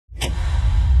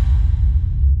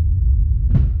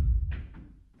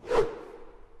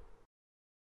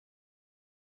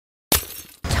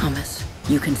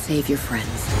You can save your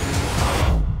friends,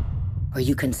 or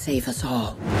you can save us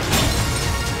all.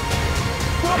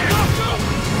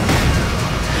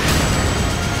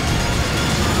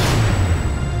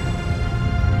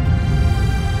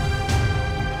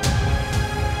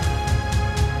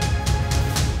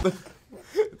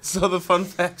 So the fun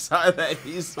facts are that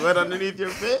you sweat underneath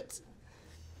your bit?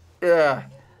 Yeah.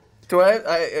 Do I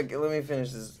okay, let me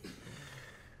finish this.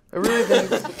 I really think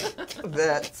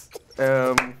that,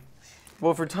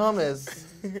 well, for Thomas,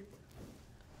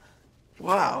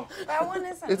 wow. That one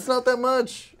isn't. It's not that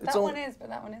much. That one is, but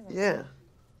that one isn't. Yeah.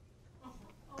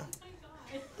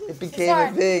 It became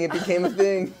a thing. It became a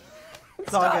thing.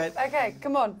 It's all good. Okay,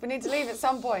 come on. We need to leave at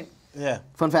some point. Yeah.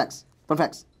 Fun facts. Fun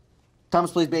facts.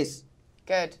 Thomas plays bass.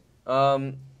 Good.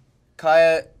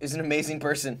 Kaya is an amazing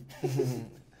person.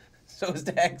 So is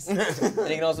Dex. And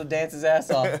he can also dance his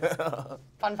ass off.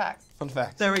 Fun facts. Fun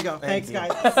facts. There we go. Thanks,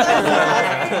 guys.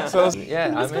 So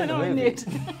yeah, I'm in the movie.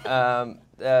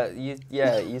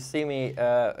 You see me.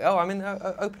 Oh, I'm in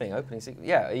the opening.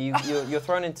 Yeah, you're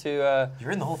thrown into.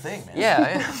 You're in the whole thing, man.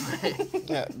 Yeah.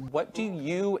 Yeah. What do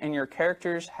you and your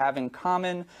characters have in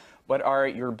common? What are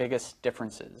your biggest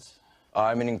differences?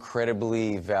 I'm an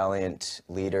incredibly valiant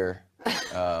leader.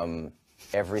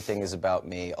 Everything is about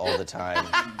me all the time.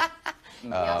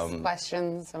 We ask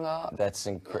questions a lot.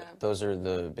 Those are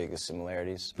the biggest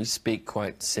similarities. We speak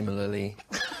quite similarly.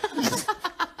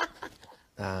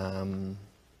 You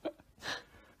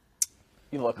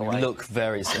look alike. You look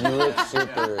very similar. You look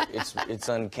super. It's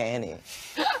uncanny.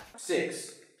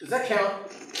 6. Does that count?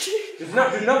 Do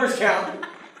numbers count?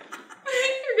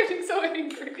 You're getting so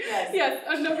angry. Yes,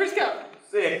 numbers count.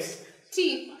 6.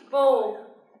 T. Bull.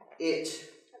 It.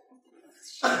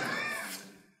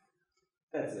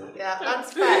 That's it. Yeah,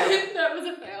 that's fair. That was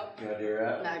a fail. You want to do a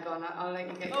rap? No, go on. I'll let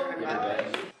you get your own back.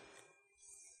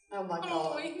 Oh my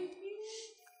god.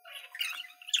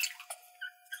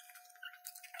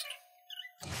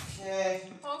 Okay.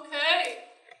 Okay.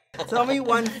 Tell me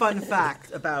one fun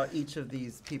fact about each of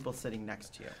these people sitting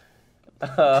next to you.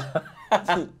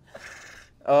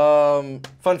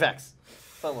 Fun facts.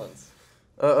 Fun ones.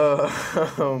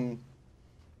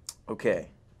 Okay.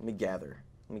 Let me gather.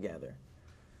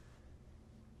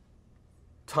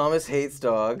 Thomas hates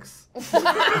dogs. Who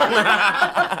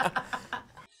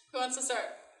wants to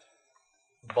start?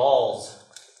 Balls.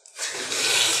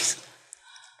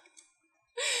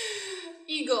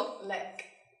 Eagle. Lick.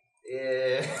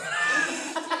 Yeah.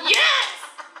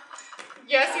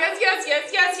 Yes.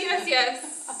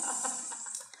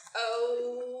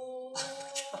 Oh,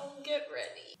 get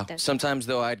ready. Sometimes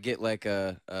though, I'd get like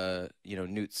a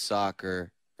Newt's sock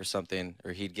or something,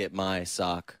 or he'd get my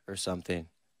sock or something.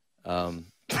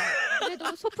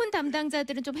 그래도 소품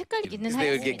담당자들은 좀 헷갈리기는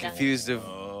They would get confused of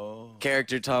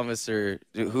character Thomas or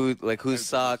whose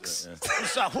socks.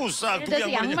 Whose sock? 예를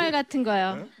들어서 양말 같은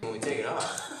거요. When we take it off,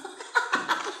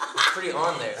 it's pretty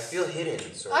on there. I feel hidden.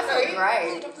 Sort of. I feel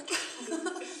great.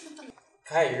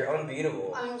 Kaya, you're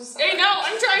unbeatable. Hey, no,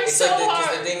 I'm trying so hard.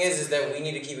 Because the thing is that we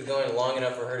need to keep it going long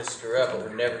enough for her to screw up, but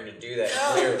we're never going to do that.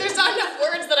 Clearly. There's not enough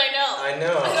words that I know. I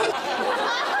know.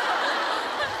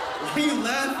 Why are you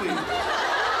laughing?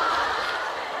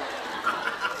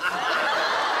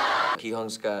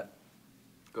 Ki-Hung's got,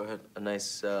 go ahead, a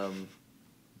nice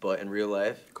butt in real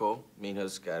life. Cool.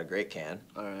 Minho's got a great can.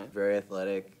 All right. Very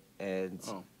athletic, and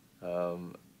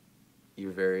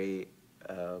you're very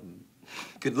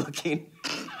good looking.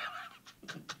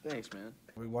 Thanks, man.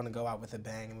 We want to go out with a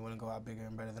bang, and we want to go out bigger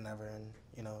and better than ever, and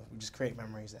we just create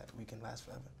memories that we can last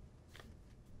forever.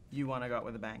 You want to go out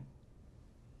with a bang?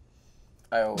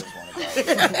 I always want to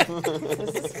go.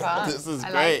 This is fun. This is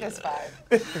I great. like this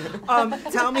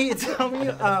vibe. Tell me.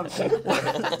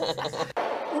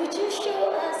 Would you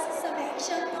show us some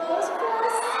action pose for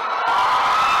us?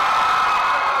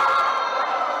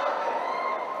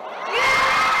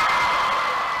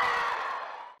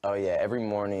 Oh yeah, every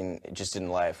morning, just in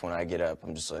life, when I get up,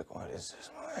 I'm just like, what is this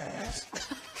place?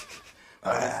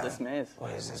 What is this maze?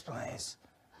 What is this place?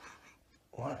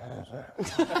 What is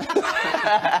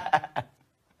it?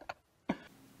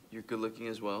 You're good looking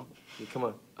as well. Yeah, come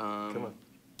on. Come on.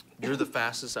 You're the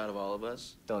fastest out of all of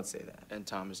us. Don't say that. And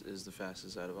Thomas is the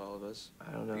fastest out of all of us.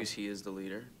 I don't know. Because he is the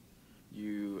leader.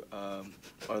 You are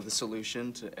the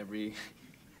solution to every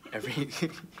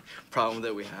problem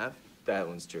that we have. That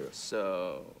one's true.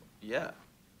 So, yeah.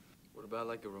 What about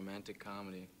like a romantic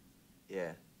comedy?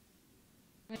 Yeah.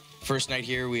 First night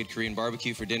here, we had Korean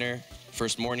barbecue for dinner.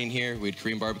 First morning here, we had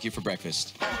Korean barbecue for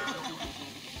breakfast.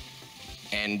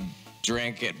 And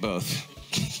drank at both.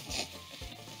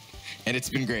 And it's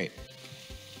been great.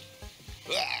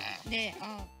 네.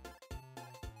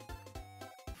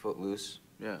 Footloose.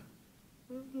 Yeah.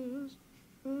 Yes,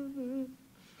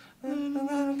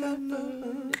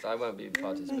 I won't be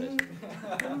participating. So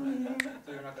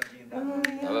you're not going to be in that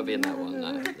one? I won't be in that one,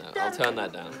 no. I'll turn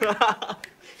that down.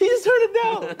 He just turned it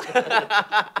down!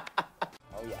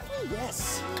 Oh, yeah.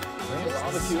 Yes!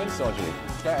 Barbecue inside you.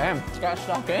 Get him. Get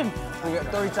stuck in. We got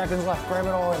 30 seconds left. Cram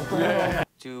it all in. Cram it all in.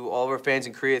 To all of our fans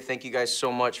in Korea, thank you guys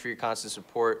so much for your constant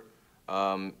support.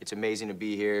 It's amazing to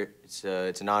be here. It's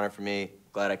an honor for me.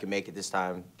 Glad I could make it this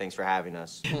time. Thanks for having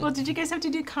us. Well, did you guys have to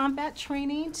do combat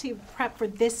training to prep for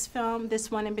this film,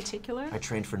 this one in particular? I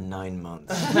trained for 9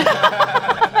 months.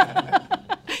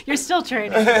 You're still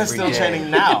training. Still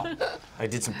training now. I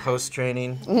did some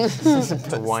post-training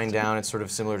to wind down. It's sort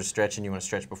of similar to stretching. You want to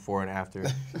stretch before and after.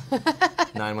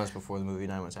 9 months before the movie,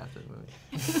 9 months after the movie.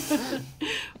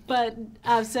 But,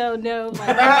 so no,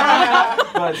 like...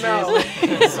 But no.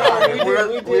 Sorry,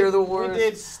 we're the worst. We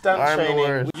did stunt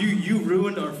training. You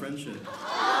ruined our friendship.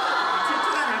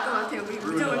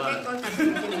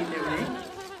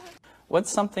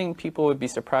 What's something people would be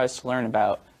surprised to learn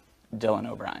about Dylan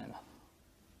O'Brien?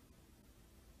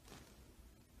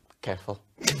 Careful.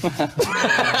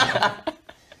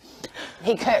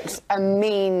 He cooks a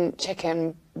mean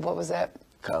chicken, what was it?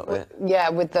 Cutlet. Yeah,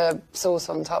 with the sauce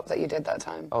on top that you did that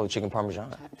time. Oh, chicken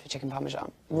parmesan. Chicken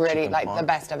parmesan. Really, Chicken like, parm. the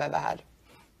best I've ever had.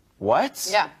 What?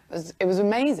 Yeah, it was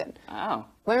amazing. Oh.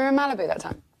 We were in Malibu that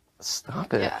time.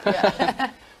 Stop it.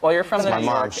 Yeah. Well, you're from That's the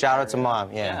my mom. Shout out to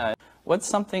mom, yeah. What's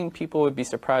something people would be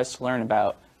surprised to learn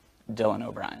about Dylan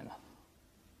O'Brien?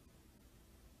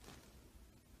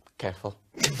 Careful.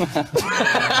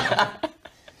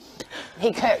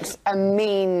 He cooks a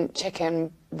mean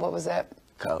chicken, what was it?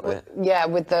 Cutlet. Yeah,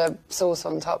 with the sauce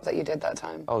on top that you did that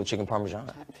time. Oh, chicken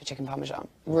parmesan. Chicken parmesan.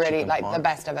 Really, Chicken like, parm. the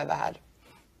best I've ever had.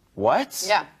 What?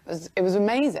 Yeah, it was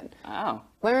amazing. Oh.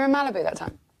 We were in Malibu that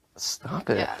time. Stop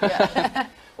it. Yeah.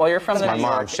 Well, you're from That's the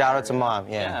my mom. Shout out to mom,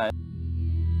 yeah.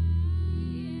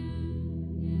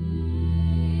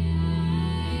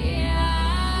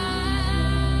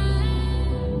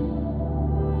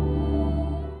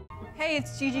 Hey,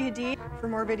 it's Gigi Hadid. For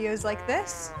more videos like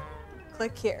this,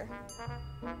 click here.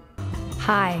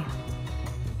 Hi,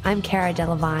 I'm Cara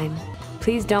Delevingne.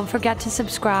 Please don't forget to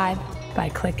subscribe by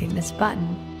clicking this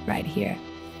button right here.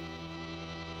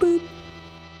 Boop.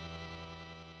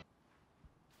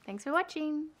 Thanks for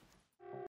watching.